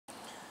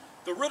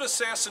The Root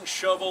Assassin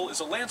shovel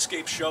is a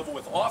landscape shovel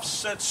with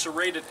offset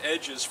serrated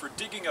edges for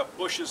digging up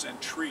bushes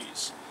and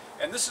trees.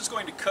 And this is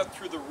going to cut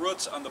through the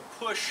roots on the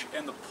push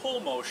and the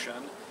pull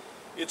motion.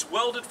 It's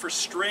welded for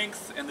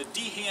strength, and the D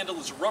handle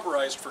is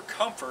rubberized for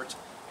comfort,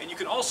 and you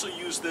can also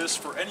use this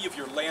for any of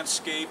your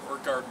landscape or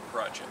garden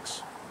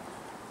projects.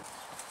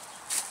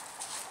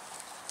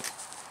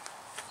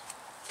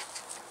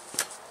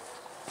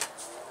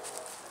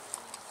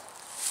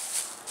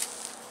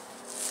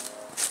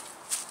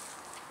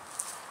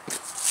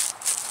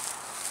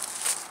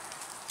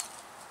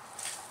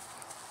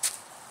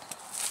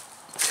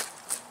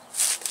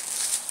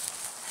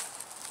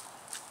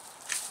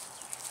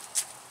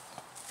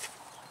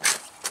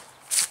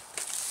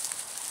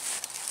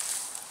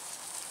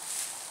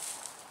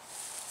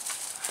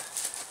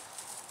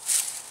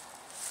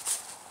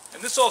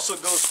 And this also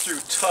goes through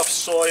tough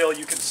soil.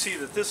 You can see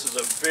that this is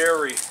a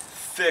very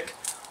thick,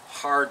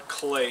 hard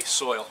clay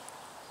soil.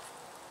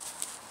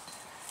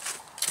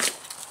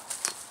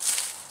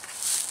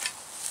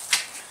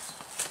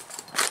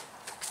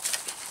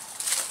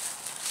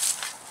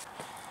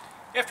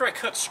 After I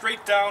cut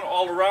straight down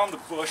all around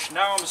the bush,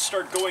 now I'm going to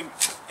start going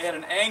at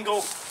an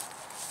angle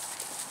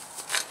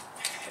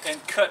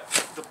and cut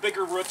the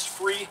bigger roots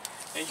free,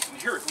 and you can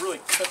hear it really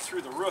cut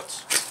through the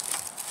roots.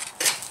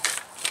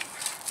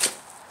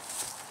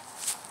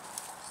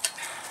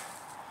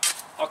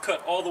 I'll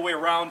cut all the way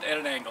around at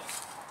an angle.